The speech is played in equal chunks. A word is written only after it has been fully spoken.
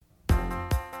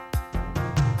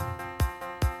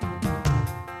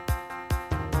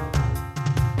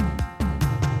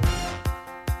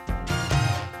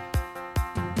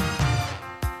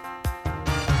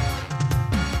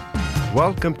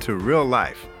Welcome to Real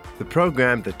Life, the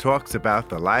program that talks about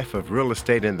the life of real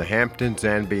estate in the Hamptons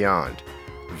and beyond.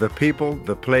 The people,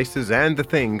 the places, and the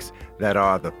things that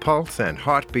are the pulse and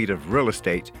heartbeat of real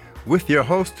estate, with your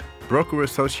host, broker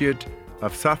associate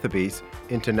of Sotheby's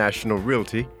International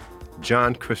Realty,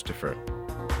 John Christopher.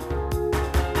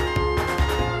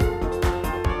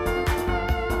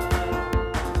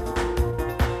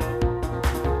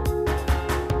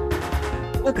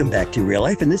 Welcome back to Real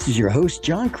Life, and this is your host,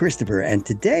 John Christopher. And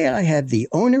today I have the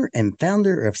owner and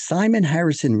founder of Simon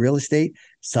Harrison Real Estate,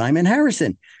 Simon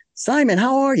Harrison. Simon,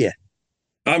 how are you?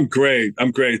 I'm great.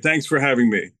 Thanks for having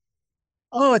me.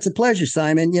 Oh, it's a pleasure,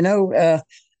 Simon.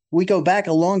 We go back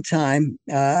a long time.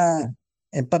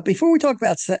 But before we talk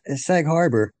about Sag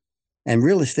Harbor and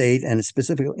real estate, and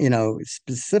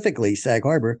specifically Sag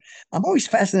Harbor, I'm always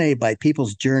fascinated by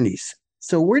people's journeys.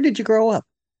 So where did you grow up?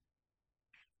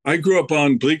 I grew up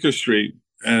on Bleecker Street,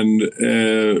 and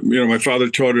my father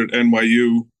taught at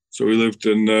NYU, so we lived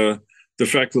in the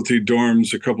faculty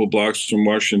dorms a couple blocks from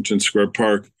Washington Square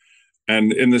Park.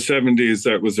 And in the 70s,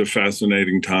 that was a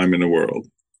fascinating time in the world.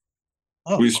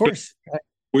 Oh, of course.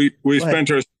 We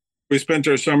spent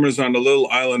our summers on a little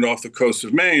island off the coast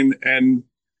of Maine, and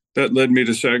that led me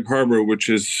to Sag Harbor, which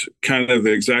is kind of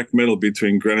the exact middle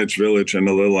between Greenwich Village and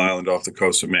a little island off the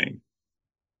coast of Maine.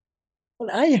 Well,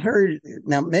 I heard,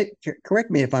 now correct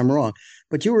me if I'm wrong,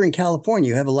 but you were in California.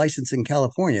 You have a license in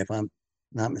California, if I'm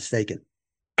not mistaken.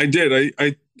 I did.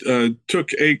 I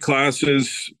took 8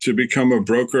 classes to become a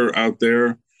broker out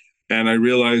there, and I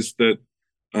realized that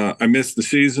I missed the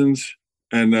seasons,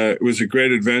 and it was a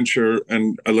great adventure,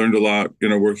 and I learned a lot,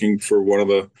 working for one of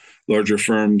the larger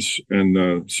firms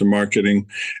and some marketing,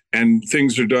 and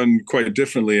things are done quite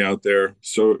differently out there.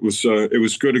 So it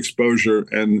was good exposure,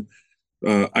 and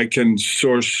I can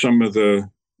source some of the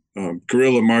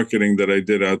guerrilla marketing that I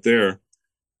did out there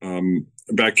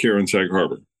back here in Sag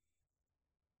Harbor.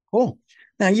 Cool.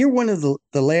 Now, you're one of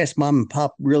the last mom and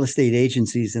pop real estate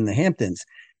agencies in the Hamptons.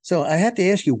 So I have to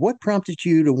ask you, what prompted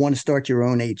you to want to start your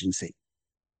own agency?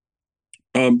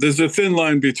 There's a thin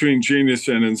line between genius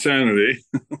and insanity.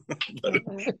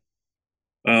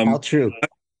 How true?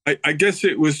 I guess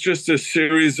it was just a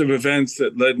series of events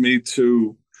that led me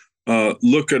to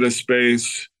look at a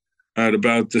space at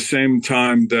about the same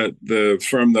time that the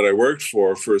firm that I worked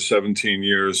for 17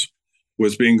 years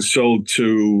was being sold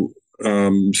to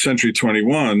Century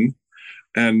 21.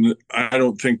 And I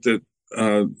don't think that,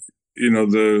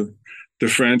 the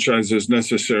franchises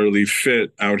necessarily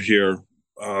fit out here.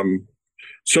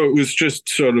 So it was just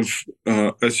sort of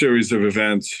a series of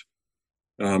events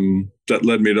that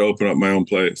led me to open up my own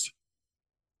place.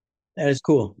 That is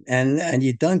cool. And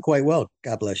you've done quite well.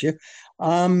 God bless you.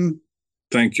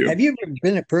 Thank you. Have you ever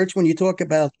been approached when you talk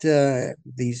about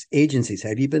these agencies?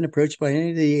 Have you been approached by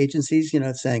any of the agencies,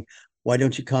 saying, why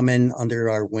don't you come in under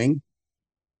our wing?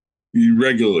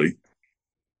 Regularly.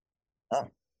 Oh.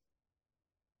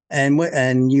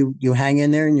 And you hang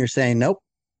in there and you're saying, nope.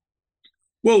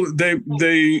 Well, they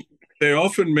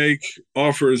often make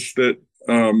offers that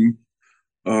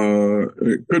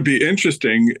it could be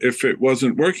interesting if it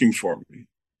wasn't working for me.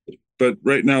 But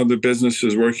right now, the business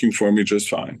is working for me just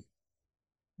fine.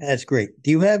 That's great.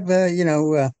 Do you have,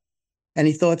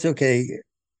 any thoughts,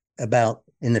 about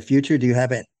in the future? Do you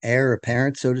have an heir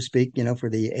apparent, so to speak, for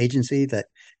the agency that,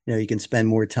 you can spend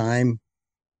more time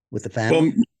with the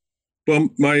family? Well,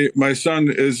 my son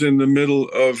is in the middle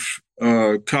of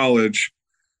college,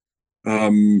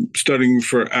 studying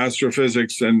for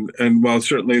astrophysics, and while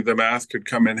certainly the math could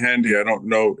come in handy, I don't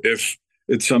know if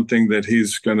it's something that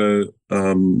he's going to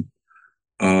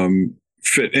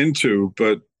fit into.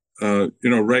 But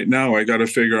right now I got to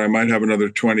figure I might have another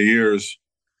 20 years,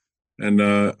 and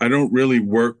I don't really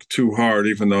work too hard,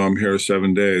 even though I'm here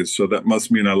 7 days. So that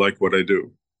must mean I like what I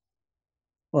do.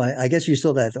 Well, I guess you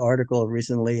saw that article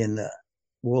recently in the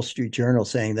Wall Street Journal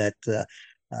saying that a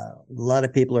lot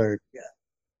of people are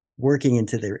working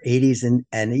into their 80s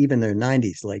and even their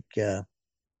 90s, like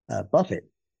Buffett.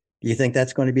 Do you think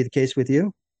that's going to be the case with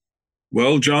you?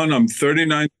 Well, John, I'm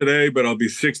 39 today, but I'll be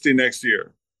 60 next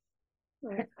year.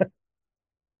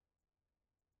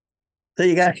 So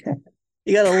you got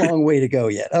a long way to go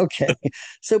yet. Okay.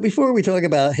 So before we talk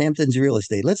about Hamptons real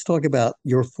estate, let's talk about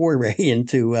your foray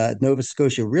into Nova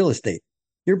Scotia real estate.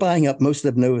 You're buying up most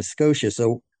of Nova Scotia.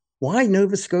 So why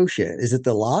Nova Scotia? Is it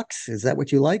the locks? Is that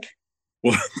what you like?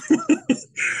 Well,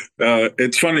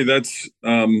 it's funny. That's,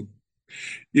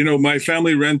 my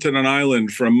family rented an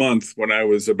island for a month when I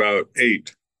was about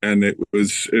 8, and it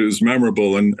was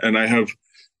memorable. And I have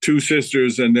 2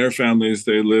 sisters and their families.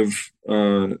 They live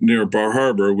near Bar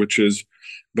Harbor, which is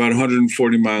about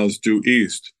 140 miles due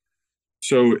east.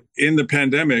 So in the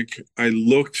pandemic, I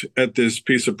looked at this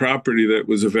piece of property that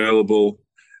was available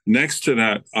next to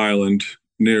that island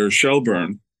near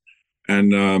Shelburne,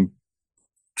 and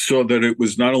saw that it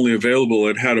was not only available,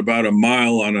 it had about a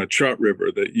mile on a trout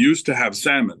river that used to have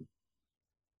salmon.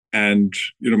 And,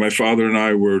 my father and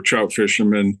I were trout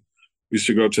fishermen. We used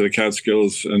to go to the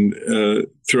Catskills and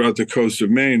throughout the coast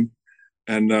of Maine.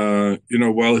 And,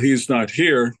 while he's not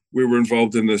here, we were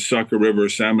involved in the Sucker River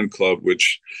Salmon Club,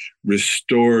 which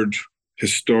restored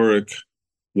historic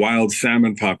wild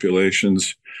salmon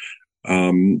populations,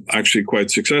 actually quite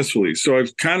successfully. So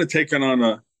I've kind of taken on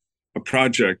a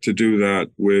project to do that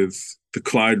with the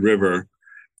Clyde River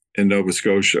in Nova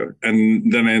Scotia.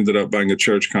 And then I ended up buying a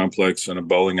church complex and a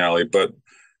bowling alley. But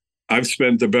I've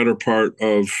spent the better part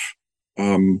of,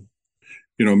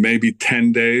 maybe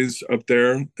 10 days up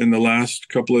there in the last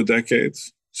couple of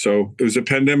decades. So it was a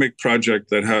pandemic project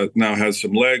that now has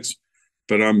some legs,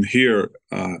 but I'm here,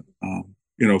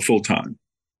 full time.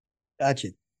 Gotcha.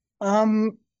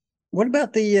 What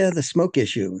about the smoke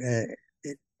issue?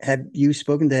 Have you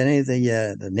spoken to any of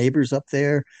the neighbors up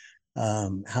there?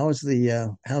 How's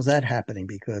that happening?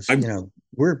 Because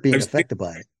we're being affected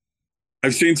by it.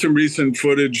 I've seen some recent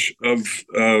footage of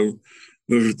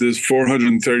this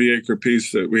 430-acre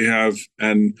piece that we have,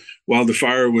 and while the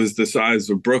fire was the size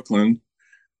of Brooklyn,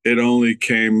 it only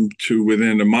came to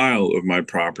within a mile of my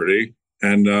property.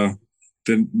 And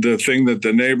the thing that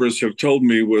the neighbors have told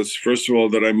me was, first of all,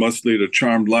 that I must lead a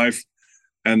charmed life,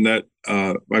 and that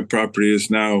my property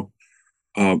is now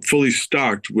fully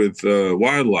stocked with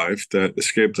wildlife that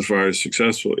escaped the fire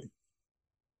successfully.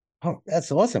 Oh,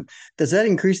 that's awesome. Does that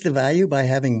increase the value by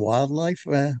having wildlife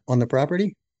on the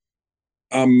property?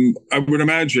 I would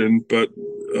imagine, but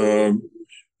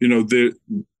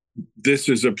this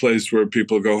is a place where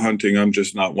people go hunting. I'm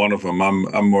just not one of them.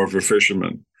 I'm more of a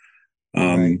fisherman.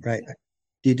 Right.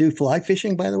 Do you do fly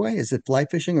fishing, by the way? Is it fly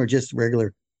fishing or just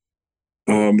regular?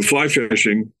 Fly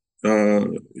fishing,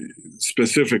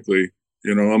 specifically.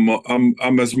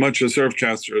 I'm as much a surf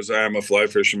caster as I am a fly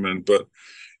fisherman. But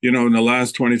in the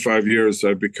last 25 years,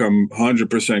 I've become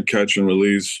 100% catch and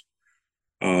release.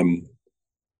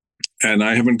 And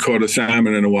I haven't caught a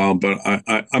salmon in a while, but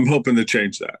I'm hoping to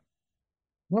change that.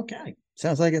 Okay,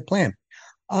 sounds like a plan.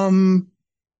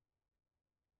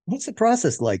 What's the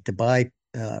process like to buy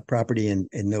property in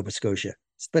Nova Scotia,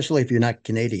 especially if you're not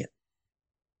Canadian?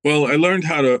 Well, I learned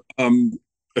how to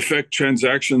effect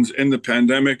transactions in the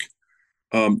pandemic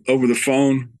over the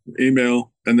phone,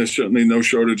 email, and there's certainly no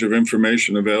shortage of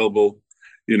information available,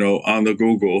 on the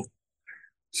Google.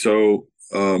 So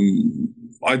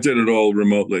I did it all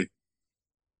remotely.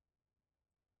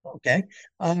 Okay.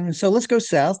 So let's go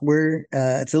south where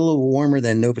it's a little warmer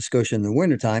than Nova Scotia in the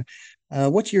wintertime.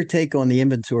 What's your take on the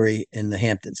inventory in the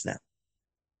Hamptons now?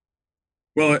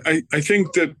 Well, I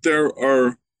think that there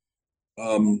are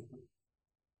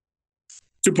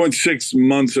 2.6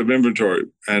 months of inventory,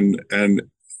 and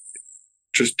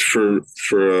just for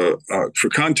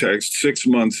context, 6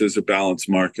 months is a balanced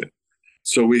market.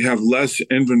 So we have less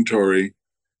inventory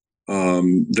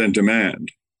than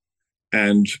demand.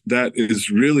 And that is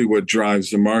really what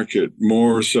drives the market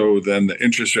more so than the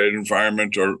interest rate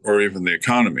environment or even the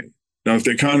economy. Now, if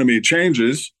the economy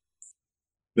changes,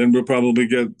 then we'll probably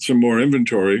get some more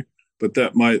inventory, but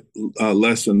that might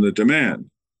lessen the demand.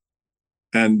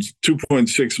 And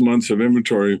 2.6 months of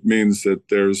inventory means that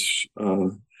there's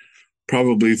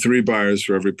probably 3 buyers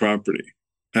for every property.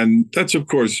 And that's, of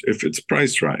course, if it's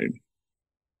priced right.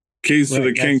 Keys to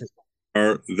the king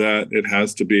are that it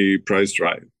has to be priced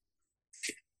right.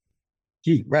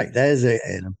 Gee, right. That is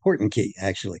an important key,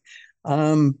 actually.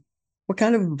 What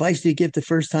kind of advice do you give to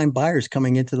first-time buyers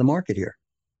coming into the market here?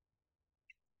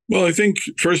 Well, I think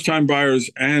first-time buyers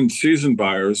and seasoned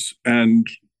buyers and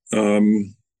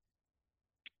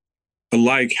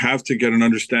alike have to get an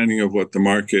understanding of what the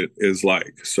market is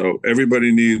like. So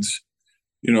everybody needs,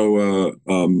 a 15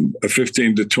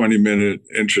 to 20-minute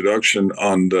introduction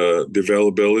on the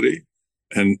availability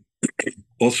and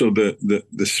also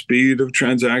the speed of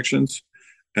transactions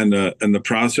and the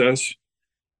process.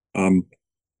 And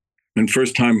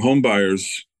first-time home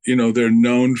buyers, they're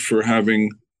known for having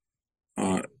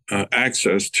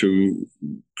access to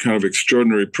kind of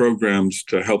extraordinary programs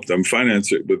to help them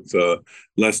finance it with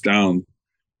less down.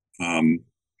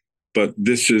 But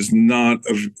this is not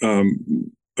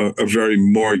a very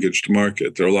mortgaged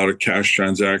market. There are a lot of cash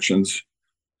transactions,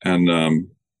 and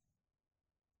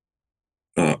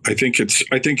I think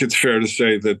it's fair to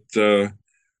say that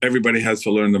everybody has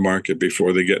to learn the market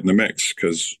before they get in the mix,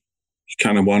 because you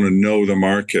kind of want to know the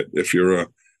market if you're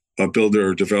a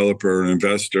builder, developer, an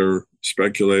investor,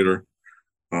 speculator.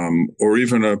 or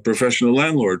even a professional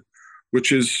landlord,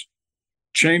 which is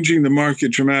changing the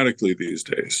market dramatically these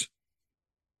days.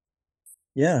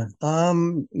 Yeah.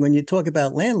 When you talk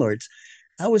about landlords,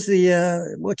 how was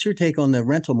what's your take on the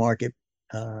rental market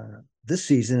this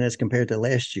season as compared to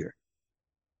last year?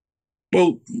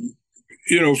 Well,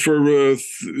 for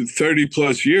 30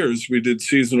 plus years, we did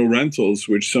seasonal rentals,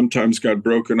 which sometimes got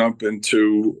broken up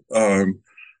into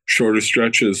shorter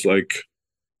stretches like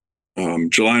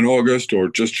July and August, or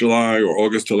just July, or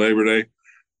August to Labor Day.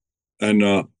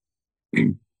 And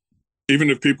even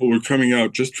if people were coming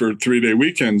out just for 3-day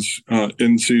weekends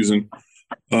in season.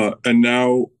 And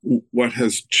now what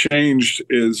has changed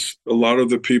is a lot of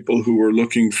the people who were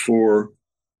looking for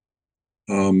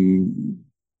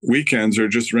weekends are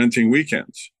just renting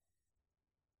weekends.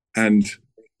 And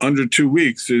under 2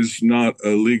 weeks is not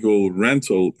a legal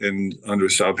rental under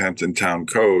Southampton Town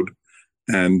Code.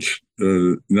 And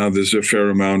now there's a fair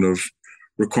amount of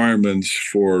requirements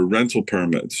for rental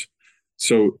permits.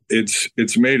 So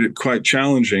it's made it quite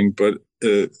challenging. But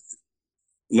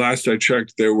last I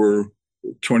checked, there were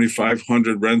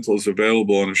 2,500 rentals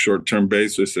available on a short-term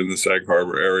basis in the Sag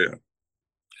Harbor area.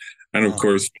 And of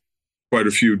course, quite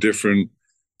a few different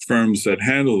firms that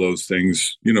handle those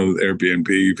things,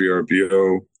 Airbnb,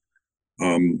 VRBO,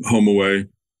 HomeAway,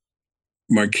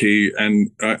 Marquee, and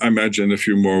I imagine a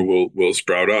few more will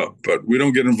sprout up. But we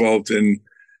don't get involved in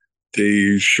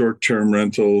the short-term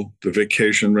rental, the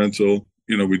vacation rental.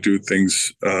 We do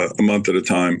things a month at a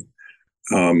time.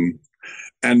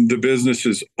 And the business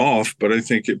is off, but I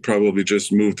think it probably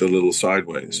just moved a little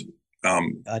sideways.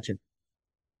 Gotcha.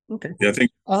 Okay. Yeah, I think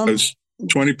it was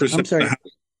 20%. I'm sorry.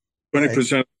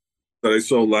 20% that I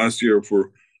saw last year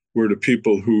were the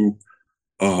people who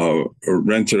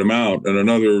rented them out, and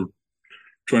another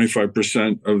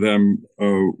 25% of them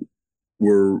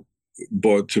were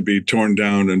bought to be torn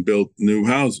down and built new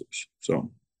houses.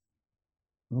 So,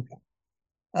 okay.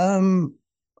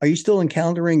 Are you still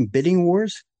encountering bidding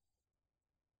wars?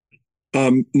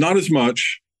 Not as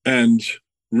much, and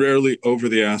rarely over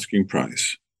the asking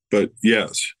price, but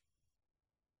yes.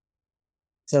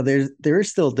 So there is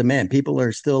still demand. People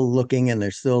are still looking, and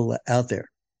they're still out there.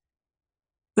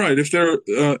 Right. If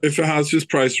a house is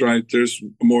priced right, there's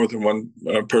more than one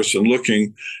person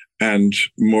looking, and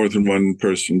more than one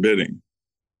person bidding.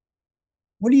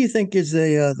 What do you think is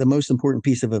the most important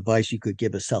piece of advice you could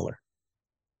give a seller?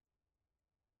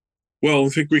 Well, I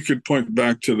think we could point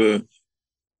back to the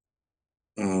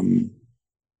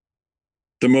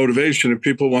motivation. If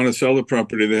people want to sell the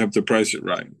property, they have to price it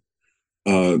right.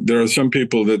 There are some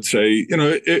people that say,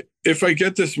 if I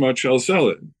get this much, I'll sell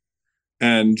it.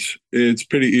 And it's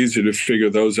pretty easy to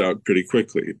figure those out pretty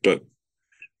quickly. But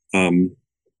I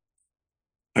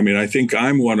think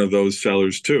I'm one of those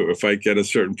sellers too. If I get a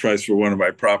certain price for one of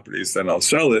my properties, then I'll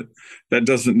sell it. That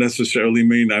doesn't necessarily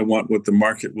mean I want what the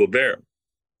market will bear.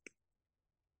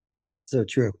 So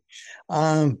true.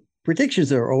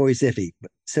 Predictions are always iffy.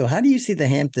 So how do you see the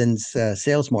Hamptons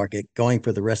sales market going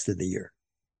for the rest of the year?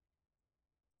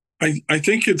 I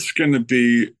think it's going to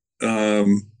be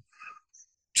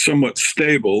somewhat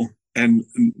stable and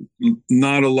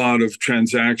not a lot of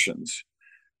transactions.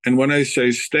 And when I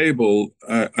say stable,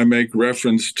 I make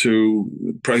reference to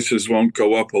prices won't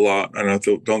go up a lot, and I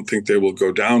don't think they will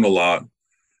go down a lot.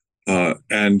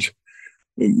 And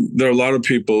there are a lot of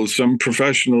people, some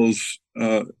professionals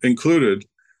included,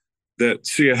 that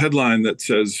see a headline that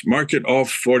says market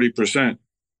off 40%,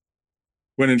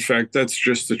 when in fact that's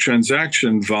just the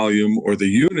transaction volume or the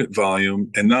unit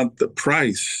volume and not the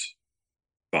price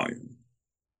volume.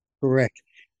 Correct.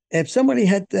 If somebody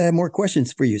had more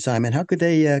questions for you, Simon, how could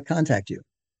they contact you?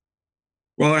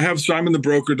 Well, I have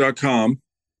simonthebroker.com,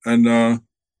 and the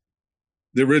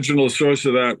original source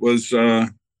of that was, I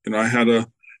had a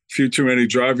few too many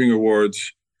driving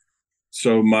awards.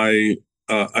 So I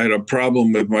had a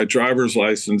problem with my driver's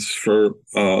license for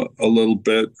a little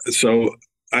bit. So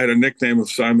I had a nickname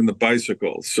of Simon the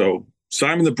Bicycle. So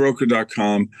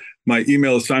simonthebroker.com. My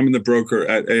email is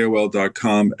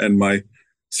simonthebroker@aol.com, and my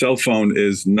cell phone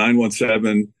is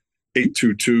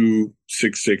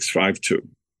 917-822-6652.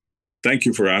 Thank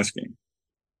you for asking.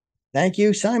 Thank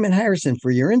you, Simon Harrison,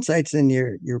 for your insights and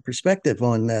your perspective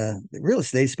on real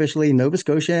estate, especially Nova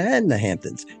Scotia and the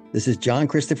Hamptons. This is John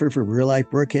Christopher for Real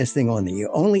Life Broadcasting on the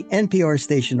only NPR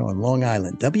station on Long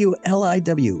Island,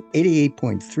 WLIW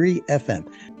 88.3 FM.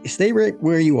 Stay right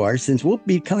where you are, since we'll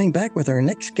be coming back with our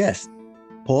next guest,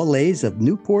 Paul Leys of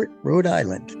Newport, Rhode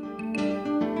Island.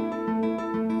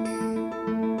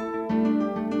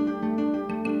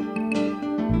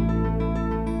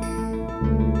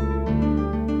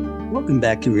 Welcome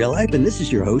back to Real Life, and this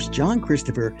is your host, John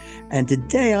Christopher. And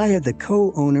today I have the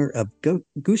co-owner of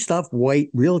Gustav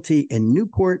White Realty in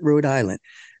Newport, Rhode Island,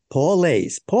 Paul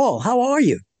Leys. Paul, how are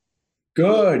you?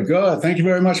 Good. Thank you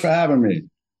very much for having me.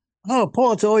 Oh,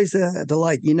 Paul, it's always a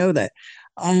delight. You know that.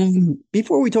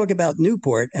 Before we talk about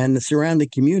Newport and the surrounding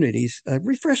communities,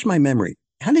 refresh my memory.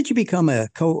 How did you become a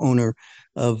co-owner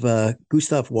of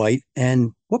Gustav White, and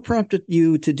what prompted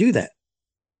you to do that?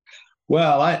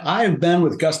 Well, I've been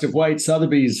with Gustav White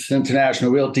Sotheby's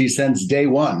International Realty since day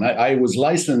one. I was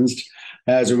licensed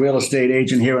as a real estate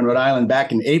agent here in Rhode Island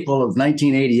back in April of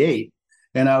 1988.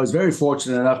 And I was very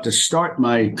fortunate enough to start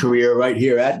my career right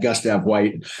here at Gustav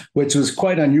White, which was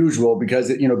quite unusual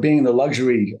because, being the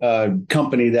luxury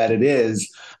company that it is,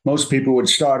 most people would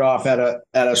start off at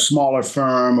a smaller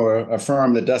firm or a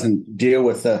firm that doesn't deal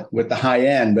with the high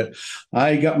end. But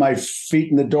I got my feet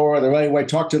in the door the right way,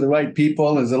 talked to the right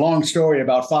people. There's a long story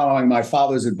about following my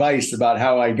father's advice about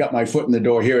how I got my foot in the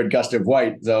door here at Gustav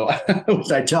White. So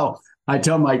I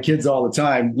tell my kids all the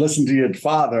time, listen to your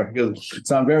father.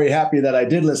 So I'm very happy that I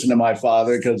did listen to my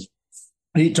father, because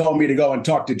he told me to go and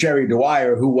talk to Jerry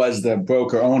Dwyer, who was the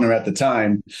broker owner at the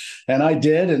time. And I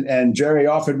did. And Jerry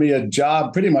offered me a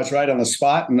job pretty much right on the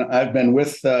spot. And I've been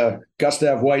with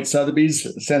Gustav White Sotheby's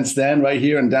since then, right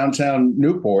here in downtown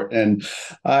Newport. And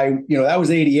that was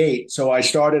 88. So I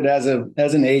started as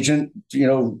an agent,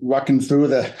 rucking through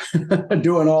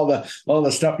doing all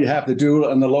the stuff you have to do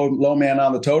on the low man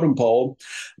on the totem pole.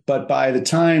 But by the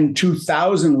time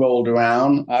 2000 rolled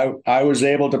around, I was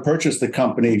able to purchase the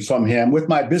company from him with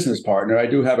my business partner. I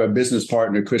do have a business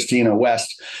partner, Christina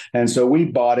West. And so we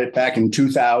bought it back in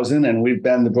 2000, and we've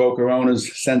been the broker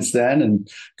owners since then,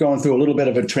 and going through a little bit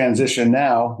of a transition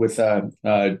now with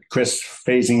Chris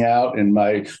phasing out and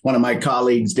one of my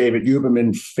colleagues, David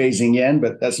Huberman, phasing in,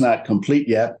 but that's not complete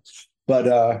yet. But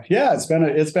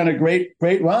it's been a great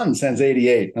run since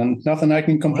 88, and nothing I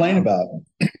can complain about.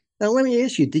 Now, let me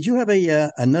ask you, did you have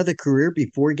another career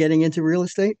before getting into real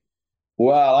estate?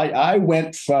 Well, I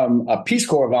went from a Peace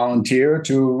Corps volunteer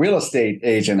to real estate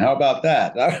agent. How about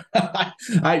that?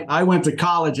 I went to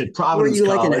college at Providence College.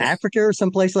 Were you like in Africa or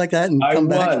someplace like that? And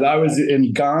I was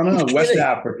in Ghana, West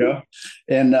Africa.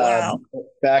 And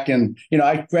back in,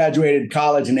 I graduated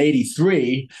college in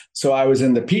 83. So I was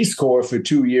in the Peace Corps for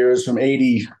 2 years from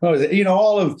 80,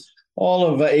 all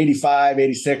of 85,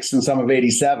 86, and some of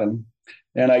 87.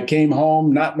 And I came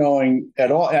home not knowing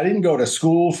at all. I didn't go to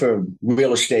school for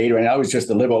real estate, I was just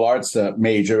a liberal arts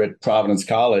major at Providence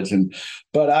College.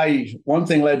 But one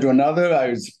thing led to another.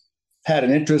 I had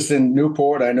an interest in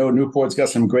Newport. I know Newport's got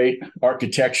some great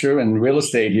architecture and real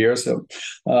estate here. So,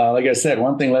 like I said,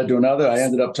 one thing led to another. I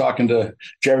ended up talking to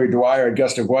Jerry Dwyer at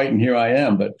Gustav White, and here I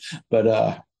am.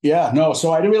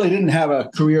 So I really didn't have a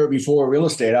career before real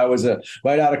estate. I was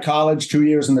right out of college, 2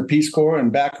 years in the Peace Corps,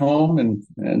 and back home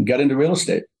and got into real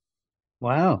estate.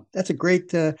 Wow. That's a great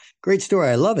story.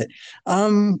 I love it. A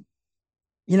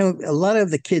lot of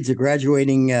the kids are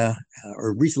graduating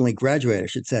or recently graduated, I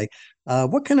should say.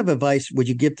 What kind of advice would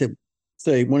you give to,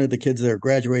 say, one of the kids that are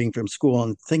graduating from school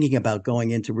and thinking about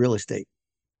going into real estate?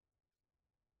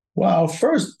 Well,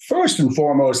 first and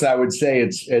foremost, I would say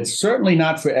it's certainly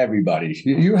not for everybody.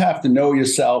 You have to know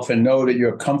yourself and know that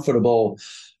you're comfortable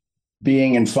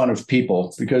being in front of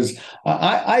people, because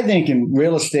I think in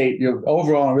real estate, your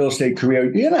overall real estate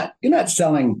career, you're not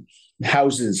selling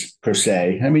houses per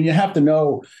se. I mean, you have to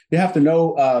know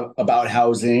about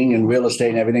housing and real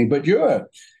estate and everything, but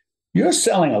you're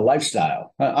selling a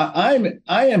lifestyle. I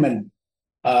am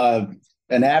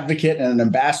an advocate and an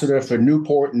ambassador for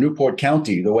Newport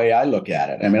County, the way I look at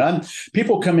it. I mean,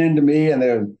 people come into me and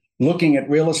they're looking at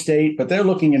real estate, but they're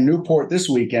looking in Newport this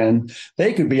weekend.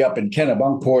 They could be up in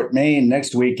Kennebunkport, Maine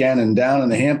next weekend, and down in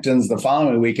the Hamptons the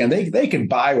following weekend. They could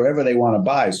buy wherever they want to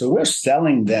buy. So we're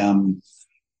selling them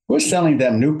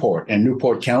Newport and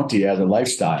Newport County as a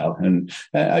lifestyle. And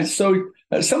so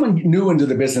someone new into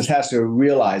the business has to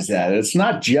realize that it's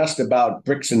not just about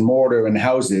bricks and mortar and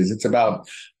houses. It's about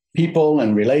people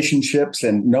and relationships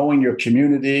and knowing your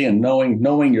community and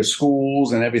knowing your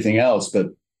schools and everything else. But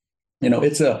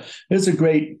it's a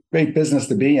great business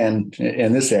to be in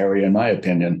this area, in my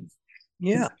opinion.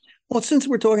 Yeah. Well, since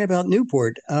we're talking about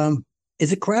Newport,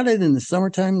 is it crowded in the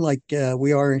summertime like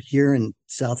we are here in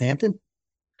Southampton?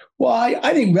 Well,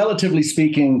 I think relatively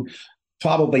speaking,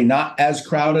 probably not as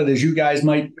crowded as you guys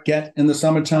might get in the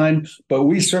summertime, but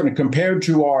we certainly, compared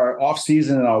to our off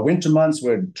season and our winter months,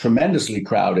 we're tremendously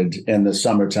crowded in the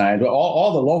summertime.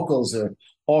 All the locals are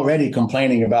already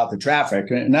complaining about the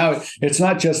traffic. Now, it's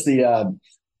not just the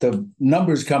the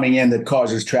numbers coming in that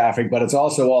causes traffic, but it's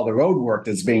also all the road work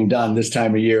that's being done this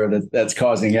time of year that's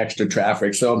causing extra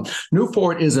traffic. So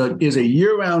Newport is a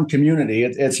year-round community.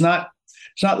 It's not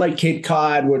like Cape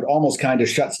Cod, where it almost kind of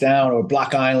shuts down, or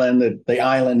Block Island, the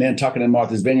island, Nantucket and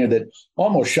Martha's Vineyard, that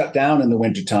almost shut down in the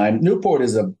wintertime. Newport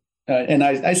is and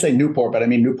I say Newport, but I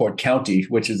mean Newport County,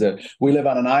 which is we live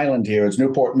on an island here. It's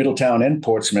Newport, Middletown, and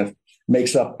Portsmouth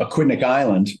makes up Aquidneck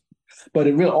Island. But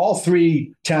all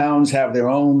three towns have their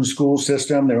own school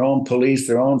system, their own police,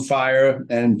 their own fire.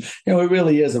 And, it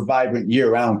really is a vibrant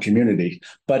year-round community,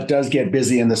 but does get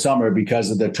busy in the summer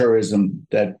because of the tourism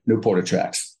that Newport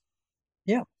attracts.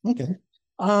 Yeah. Okay.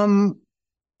 Do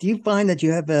you find that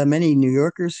you have many New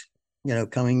Yorkers,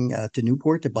 coming to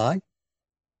Newport to buy?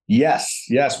 Yes.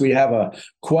 We have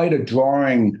quite a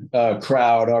drawing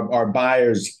crowd. Our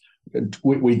buyers,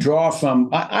 we draw from,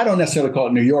 I don't necessarily call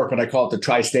it New York, but I call it the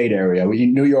tri-state area.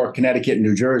 New York, Connecticut,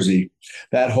 New Jersey,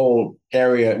 that whole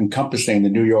area encompassing the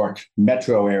New York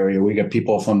metro area. We get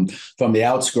people from the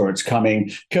outskirts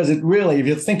coming, because it really, if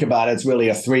you think about it, it's really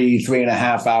a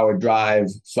 3.5 hour drive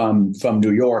from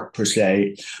New York per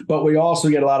se. But we also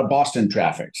get a lot of Boston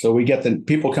traffic. So we get the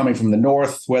people coming from the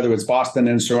north, whether it's Boston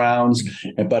and surrounds,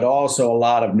 but also a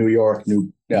lot of New York,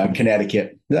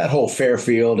 Connecticut, that whole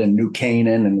Fairfield and New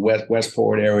Canaan and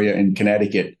Westport area in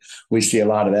Connecticut. We see a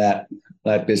lot of that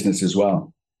business as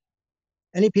well.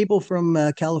 Any people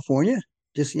from California?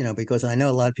 Just, because I know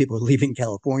a lot of people are leaving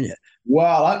California.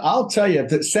 Well, I'll tell you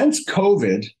that since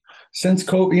COVID,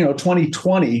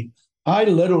 2020, I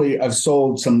literally have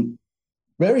sold some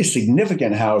very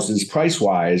significant houses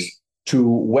price-wise to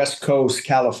West Coast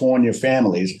California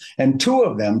families. And two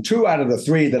out of the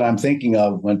three that I'm thinking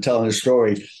of when telling the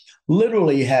story,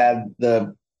 literally had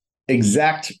the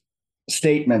exact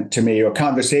statement to me or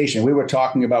conversation. We were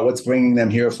talking about what's bringing them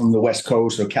here from the West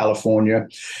Coast or California.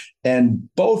 And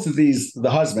both of these, it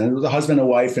was a husband and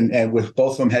wife, and with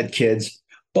both of them had kids.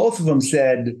 Both of them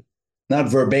said, not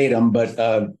verbatim, but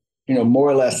more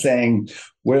or less saying,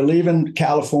 we're leaving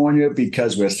California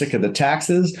because we're sick of the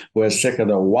taxes, we're sick of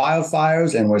the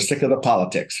wildfires, and we're sick of the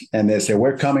politics. And they say,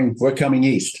 we're coming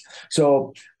east.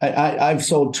 So I've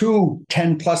sold two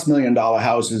 $10+ million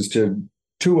houses to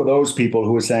two of those people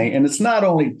who are saying, and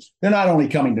they're not only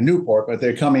coming to Newport, but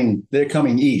they're coming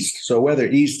east. So whether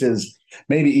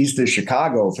maybe east is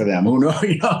Chicago for them, who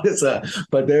knows?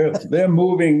 But they're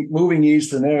moving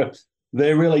east, and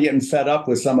they're really getting fed up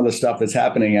with some of the stuff that's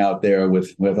happening out there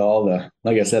with all the,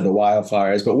 like I said, the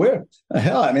wildfires. But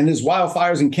there's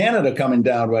wildfires in Canada coming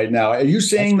down right now. Are you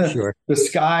seeing the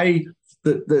sky,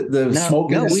 the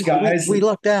smoke in the skies? We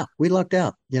lucked out.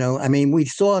 We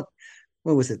saw,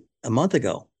 what was it, a month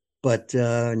ago? But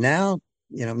now,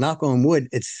 knock on wood,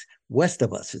 it's west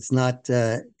of us. It's not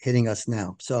hitting us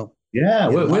now. So yeah,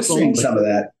 we're seeing some of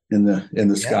that in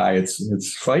the sky.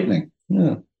 It's frightening.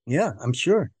 Yeah. Yeah, I'm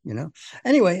sure,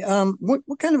 Anyway,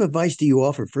 what kind of advice do you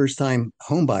offer first-time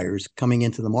home buyers coming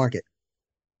into the market?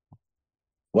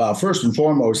 Well, first and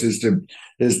foremost is to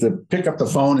pick up the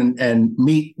phone and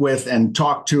meet with and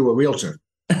talk to a realtor.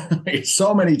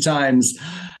 So many times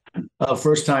a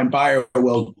first-time buyer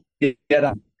will get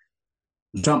a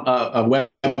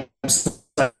website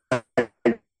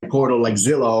portal like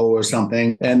Zillow or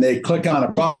something, and they click on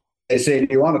a product. They say,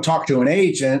 do you want to talk to an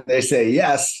agent? They say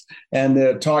yes. And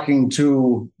they're talking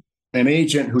to an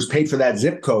agent who's paid for that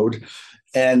zip code.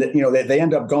 And, they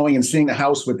end up going and seeing the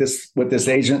house with this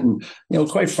agent. And,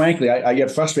 quite frankly, I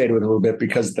get frustrated with it a little bit,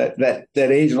 because that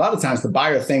agent, a lot of times the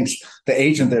buyer thinks the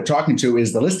agent they're talking to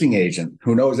is the listing agent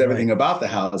who knows everything about the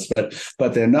house,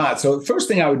 but they're not. So the first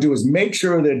thing I would do is make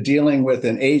sure they're dealing with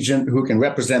an agent who can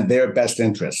represent their best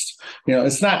interests.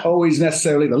 It's not always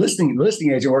necessarily the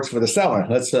listing agent works for the seller.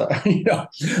 That's,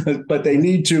 but they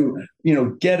need to,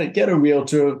 get a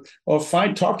realtor or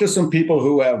talk to some people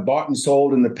who have bought and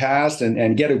sold in the past,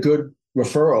 and get a good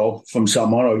referral from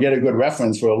someone, or get a good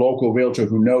reference for a local realtor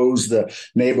who knows the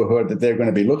neighborhood that they're going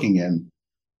to be looking in.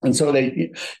 And so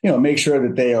they, make sure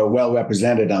that they are well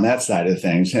represented on that side of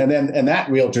things. And that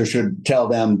realtor should tell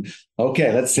them,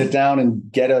 okay, let's sit down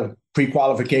and get a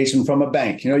pre-qualification from a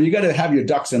bank. You got to have your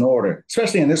ducks in order,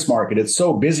 especially in this market. It's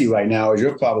so busy right now, as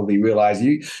you'll probably realize.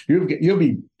 You'll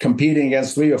be competing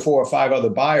against 3 or 4 or 5 other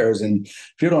buyers. And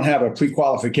if you don't have a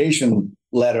pre-qualification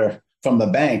letter from the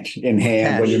bank in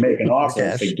hand when you make an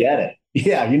offer, forget it.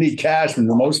 Yeah, you need cash for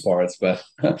the most parts, but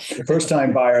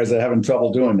first-time buyers are having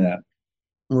trouble doing that.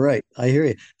 Right. I hear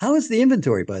you. How is the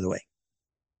inventory, by the way?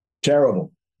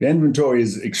 Terrible. The inventory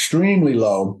is extremely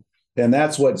low, and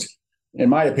that's what's in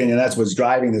my opinion, that's what's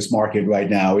driving this market right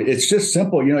now. It's just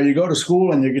simple. You go to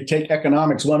school and you take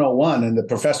Economics 101 and the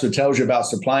professor tells you about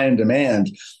supply and demand.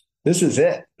 This is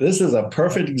it. This is a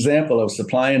perfect example of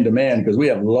supply and demand because we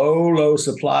have low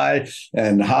supply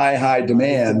and high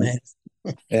demand.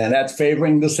 And that's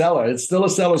favoring the seller. It's still a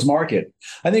seller's market.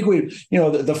 I think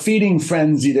the feeding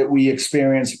frenzy that we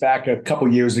experienced back a couple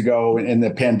of years ago in the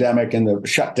pandemic and the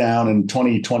shutdown in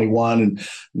 2021, and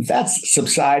that's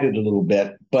subsided a little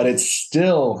bit, but it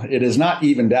is not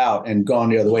evened out and gone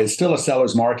the other way. It's still a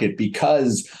seller's market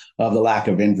because of the lack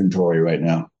of inventory right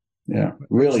now. Yeah,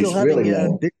 really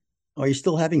low. Are you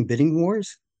still having bidding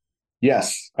wars?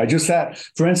 Yes. I just had,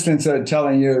 for instance,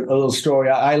 telling you a little story.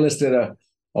 I listed a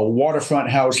waterfront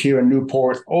house here in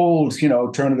Newport, old,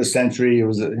 turn of the century. It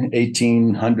was an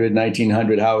 1800,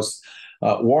 1900 house,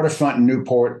 waterfront in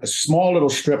Newport, a small little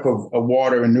strip of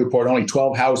water in Newport, only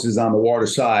 12 houses on the water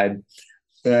side.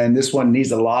 And this one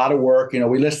needs a lot of work.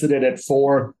 We listed it at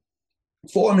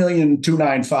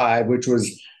 $4,295,000, which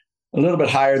was a little bit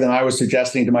higher than I was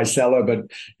suggesting to my seller, but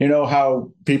you know how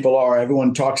people are.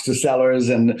 Everyone talks to sellers,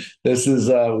 and this is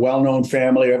a well-known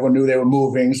family. Everyone knew they were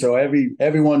moving, so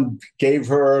everyone gave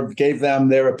them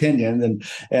their opinion,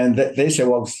 and they said,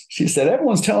 "Well," she said,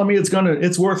 "everyone's telling me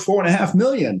it's worth $4.5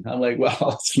 million." I'm like,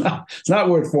 "Well, it's not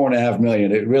worth $4.5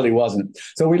 million. It really wasn't."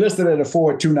 So we listed it at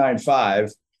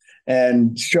 $4,295,000.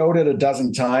 And showed it a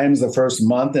dozen times the first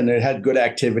month, and it had good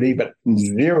activity, but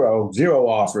zero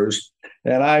offers.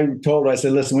 And I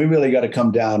said, listen, we really got to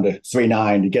come down to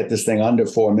 3.9 to get this thing under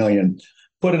 4 million.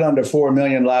 Put it under 4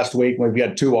 million last week. We've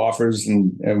got 2 offers,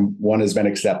 and one has been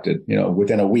accepted,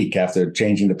 within a week after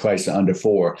changing the price to under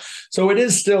 4. So it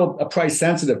is still a price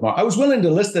sensitive market. I was willing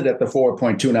to list it at the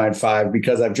 4.295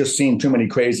 because I've just seen too many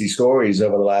crazy stories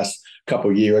over the last couple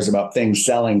of years about things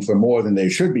selling for more than they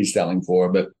should be selling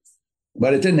for.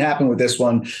 But it didn't happen with this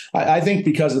one. I think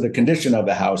because of the condition of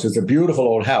the house. It's a beautiful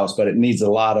old house, but it needs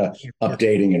a lot of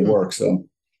updating and work. So,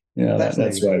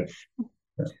 that's right.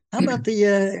 How about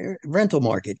the rental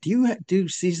market? Do you do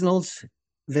seasonals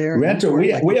there? Rental.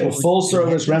 We have a full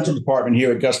service rental department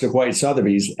here at Gustav White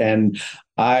Sotheby's. And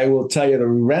I will tell you, the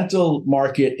rental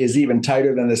market is even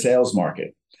tighter than the sales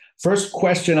market. First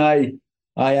question I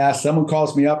ask, someone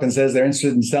calls me up and says they're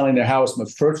interested in selling their house. My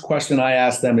first question I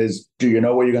ask them is, do you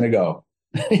know where you're going to go?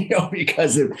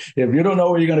 Because if you don't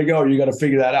know where you're going to go, you got to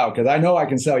figure that out. Because I know I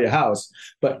can sell your house,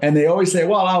 and they always say,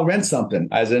 well, I'll rent something.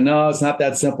 I said, no, it's not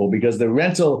that simple because the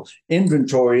rental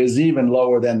inventory is even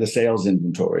lower than the sales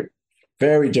inventory.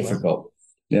 Very difficult.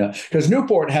 Yeah, because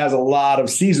Newport has a lot of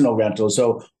seasonal rentals.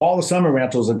 So all the summer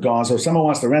rentals are gone. So if someone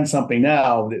wants to rent something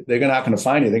now, they're not going to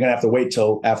find it. They're going to have to wait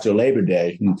till after Labor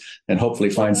Day and hopefully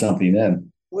find something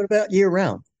then. What about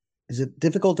year-round? Is it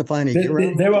difficult to find a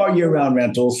year-round? There are year-round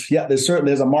rentals. Yeah, there's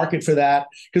a market for that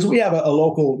because we have a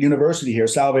local university here,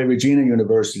 Salve Regina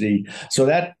University. So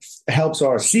that helps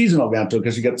our seasonal rental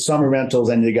because you get summer rentals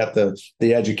and you got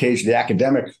the education, the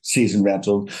academic season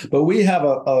rental. But we have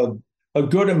a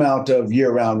good amount of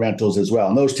year-round rentals as well.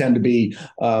 And those tend to be,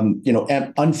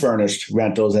 unfurnished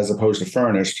rentals as opposed to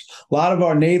furnished. A lot of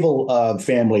our naval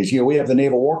families, we have the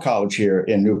Naval War College here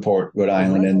in Newport, Rhode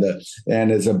Island,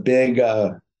 and it's a big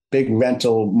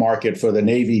rental market for the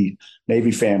Navy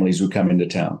families who come into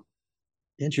town.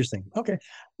 Interesting. Okay.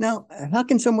 Now, how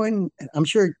can I'm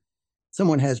sure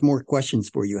someone has more questions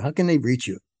for you. How can they reach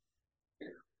you?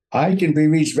 I can be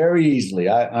reached very easily.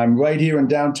 I'm right here in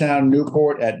downtown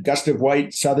Newport at Gustav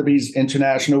White Sotheby's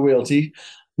International Realty.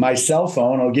 My cell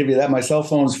phone, I'll give you that. My cell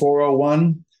phone is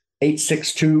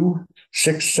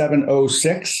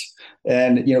 401-862-6706.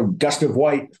 And,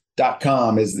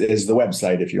 GustavWhite.com is the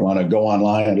website if you want to go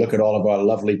online and look at all of our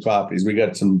lovely properties. We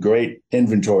got some great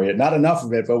inventory. Not enough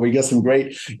of it, but we got some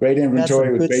great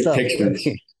inventory with great pictures.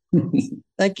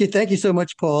 Thank you. Thank you so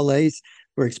much, Paul Leys,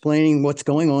 for explaining what's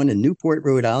going on in Newport,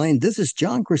 Rhode Island. This is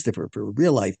John Christopher for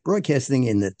Real Life, broadcasting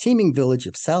in the teeming village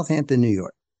of Southampton, New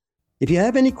York. If you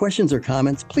have any questions or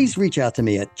comments, please reach out to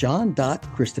me at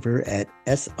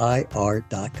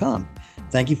john.christopher@sir.com.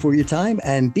 Thank you for your time,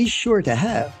 and be sure to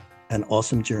have an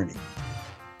awesome journey.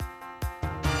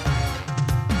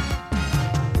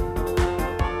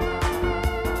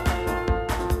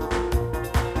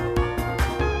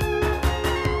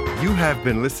 You have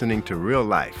been listening to Real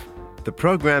Life, the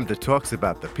program that talks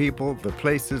about the people, the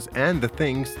places, and the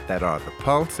things that are the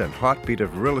pulse and heartbeat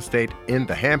of real estate in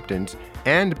the Hamptons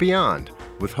and beyond,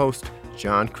 with host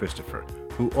John Christopher,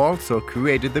 who also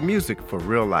created the music for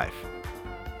Real Life.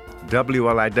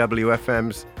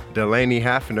 WLIW-FM's Delaney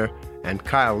Hafner and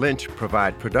Kyle Lynch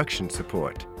provide production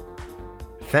support.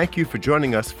 Thank you for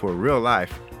joining us for Real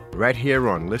Life, right here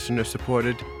on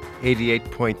listener-supported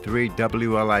 88.3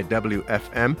 WLIW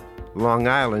FM, Long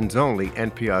Island's only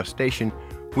NPR station,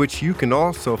 which you can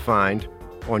also find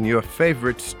on your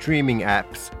favorite streaming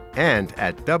apps and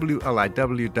at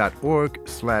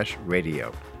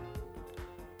wliw.org/radio.